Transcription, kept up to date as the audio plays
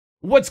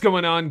What's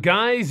going on,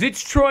 guys?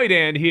 It's Troy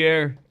Dan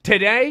here.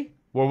 Today,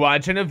 we're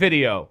watching a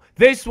video.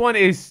 This one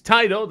is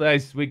titled,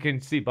 as we can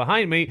see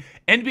behind me,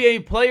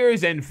 NBA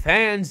players and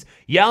fans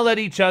yell at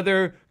each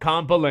other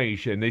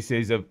compilation. This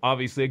is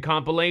obviously a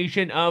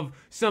compilation of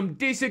some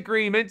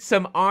disagreements,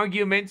 some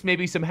arguments,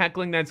 maybe some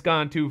heckling that's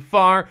gone too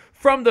far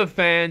from the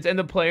fans, and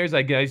the players,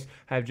 I guess,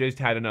 have just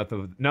had enough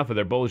of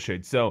their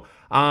bullshit. So,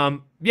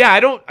 yeah,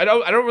 I don't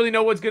really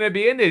know what's gonna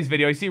be in this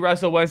video. I see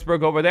Russell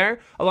Westbrook over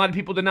there. A lot of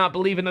people did not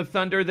believe in the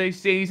Thunder this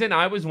season.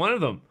 I was one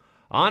of them,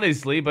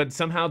 honestly, but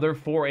somehow they're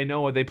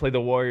 4-0 and they play the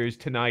Warriors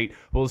tonight.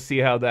 We'll see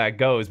how that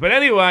goes. But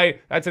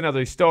anyway, that's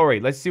another story.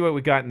 Let's see what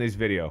we got in this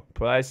video.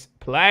 Press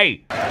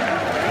play.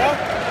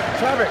 Well,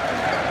 Trevor,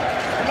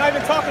 I'm not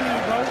even talking to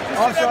you, bro. Just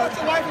sit there with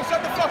your wife and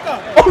shut the fuck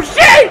up. Oh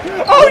shit!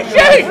 Oh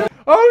shit!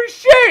 Oh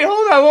shit!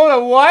 Hold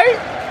on, what?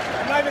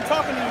 I'm not even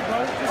talking to you,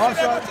 bro. Just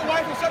sit there with your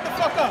wife and shut the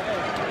fuck up.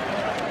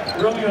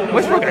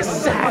 Westbrook a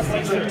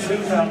savage.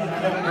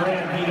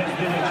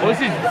 What's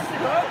his?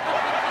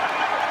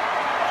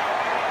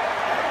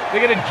 They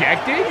get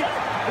ejected?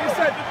 He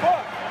said the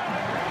fuck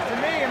to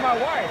me and my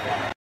wife.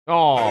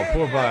 Oh,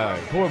 poor boy.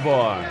 Poor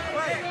boy.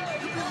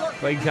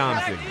 Clay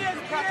Thompson.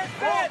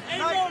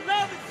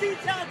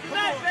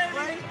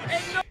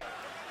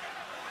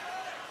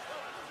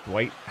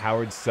 Dwight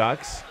Howard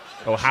sucks.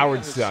 Oh,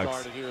 Howard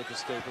sucks.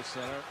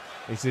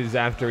 This is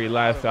after he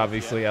left,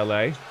 obviously,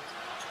 LA.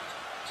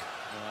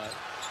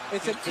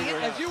 It's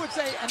as you would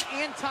say, an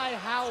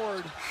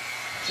anti-Howard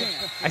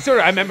chant.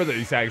 I remember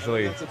this,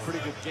 actually. That's a pretty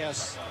good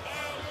guess.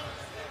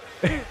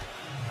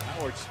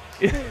 Howard's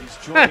he's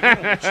joining in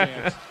on the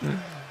chant.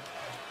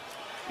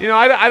 You know,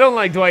 I don't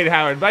like Dwight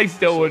Howard, but I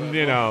still wouldn't,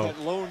 you know.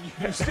 That lone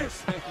Houston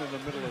fan in the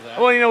middle of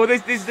that. Well, you know,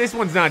 this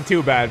one's not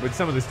too bad, but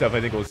some of the stuff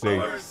I think we'll see.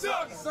 Howard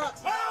sucks.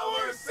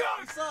 Howard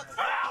sucks.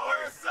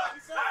 Howard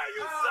sucks. Hey,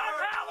 you suck,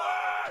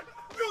 Howard.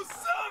 You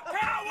suck,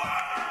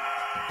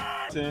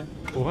 Howard.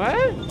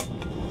 What?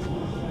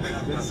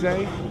 Let's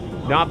say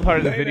not part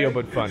of the video,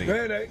 but funny.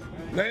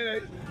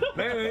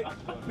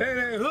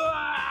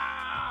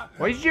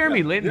 Why is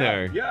Jeremy Lin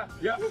there? Yeah.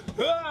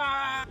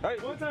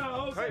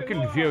 I'm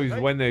confused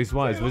when this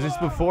was. Was this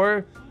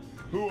before?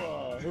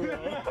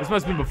 This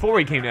must have been before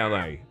he came to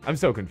LA. I'm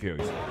so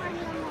confused.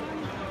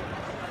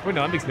 Wait,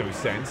 no, that makes no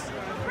sense.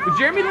 Was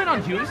Jeremy Lin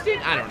on Houston?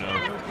 I don't know.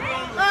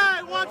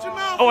 Hey, watch your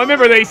mouth. Oh, I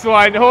remember this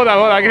one. Hold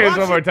on. I can hear this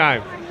one more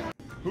time.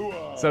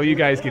 So you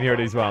guys can hear it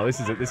as well. This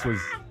was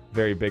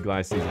very big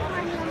last season.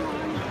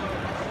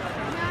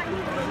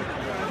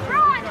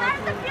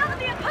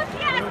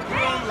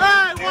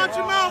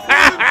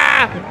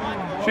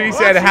 She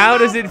said, how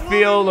does it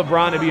feel,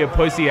 LeBron, to be a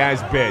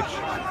pussy-ass bitch?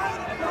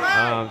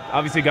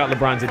 Obviously got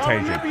LeBron's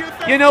attention.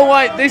 You know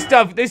what? This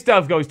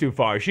stuff goes too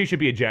far. She should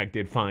be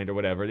ejected, fined, or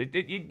whatever.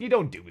 You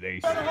don't do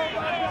this.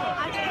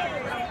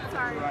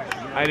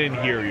 I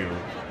didn't hear you.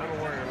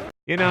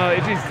 You know,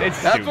 it's That's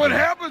stupid. what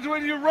happens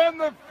when you run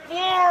the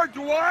floor,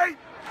 Dwight.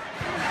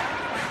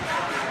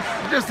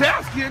 I'm just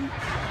asking.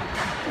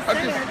 I'm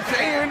just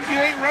saying, you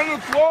ain't running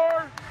the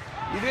floor.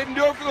 You didn't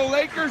do it for the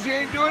Lakers. You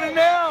ain't doing it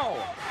now.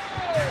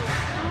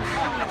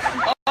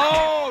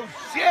 Oh,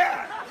 shit.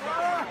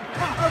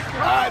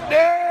 God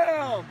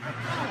damn.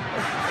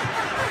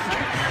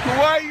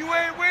 Dwight, you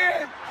ain't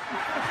win.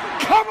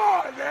 Come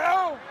on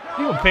now.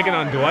 People picking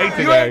on Dwight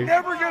You today. ain't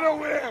never going to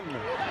win.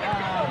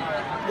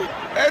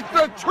 It's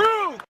the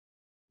truth.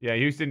 Yeah,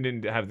 Houston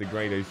didn't have the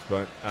greatest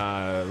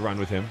run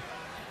with him.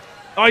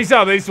 Oh, you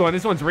saw this one.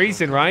 This one's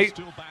recent, right?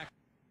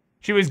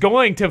 She was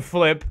going to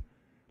flip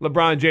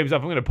LeBron James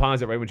off. I'm going to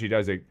pause it right when she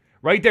does it.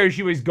 Right there,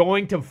 she was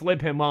going to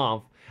flip him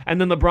off. And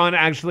then LeBron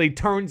actually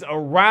turns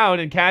around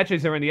and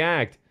catches her in the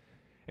act.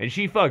 And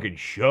she fucking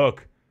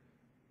shook.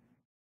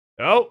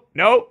 Oh,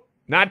 no,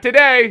 not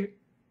today.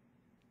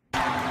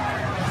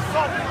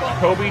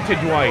 Kobe to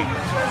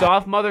Dwight.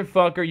 Soft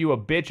motherfucker, you a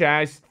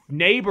bitch-ass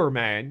neighbor,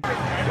 man. You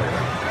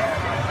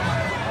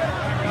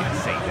didn't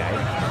say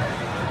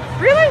that.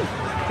 Really?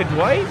 To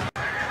Dwight?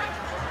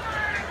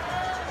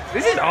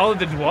 This is all of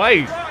the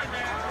Dwight.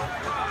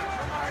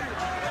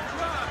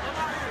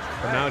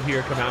 Come out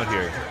here, come out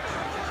here.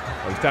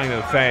 I was talking to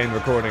the fan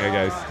recording, I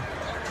guess.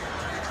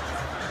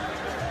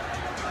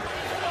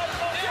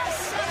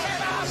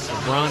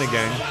 LeBron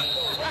again.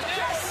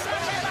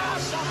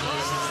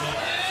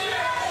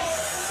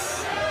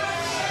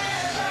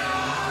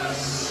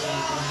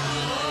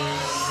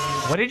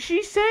 What did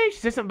she say? She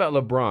said something about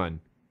LeBron.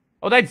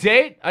 Oh, that's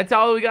it? That's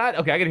all we got?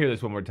 Okay, I gotta hear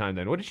this one more time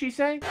then. What did she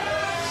say?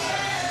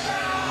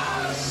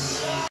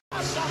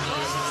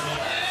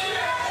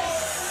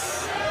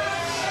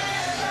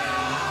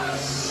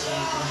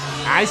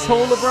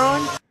 Asshole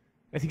LeBron?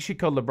 I think she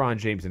called LeBron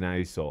James an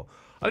asshole.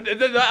 I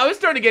was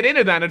starting to get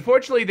into that.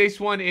 Unfortunately,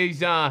 this one is,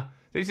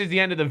 this is the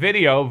end of the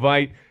video,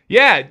 but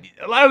yeah,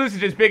 a lot of this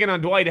is just picking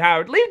on Dwight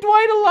Howard. Leave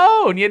Dwight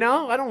alone, you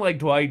know? I don't like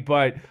Dwight,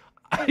 but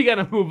you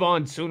gotta move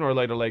on sooner or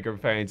later, Laker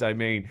fans. I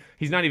mean,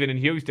 he's not even in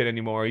Houston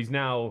anymore. He's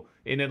now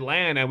in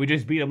Atlanta. We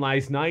just beat him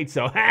last night,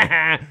 so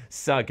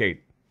suck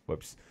it.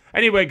 Whoops.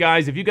 Anyway,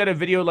 guys, if you got a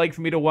video you'd like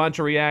for me to watch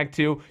or react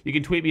to, you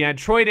can tweet me at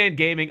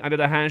TroyDanGaming under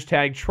the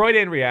hashtag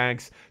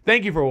TroyDanReacts.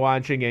 Thank you for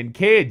watching, and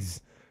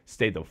kids,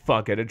 stay the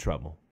fuck out of trouble.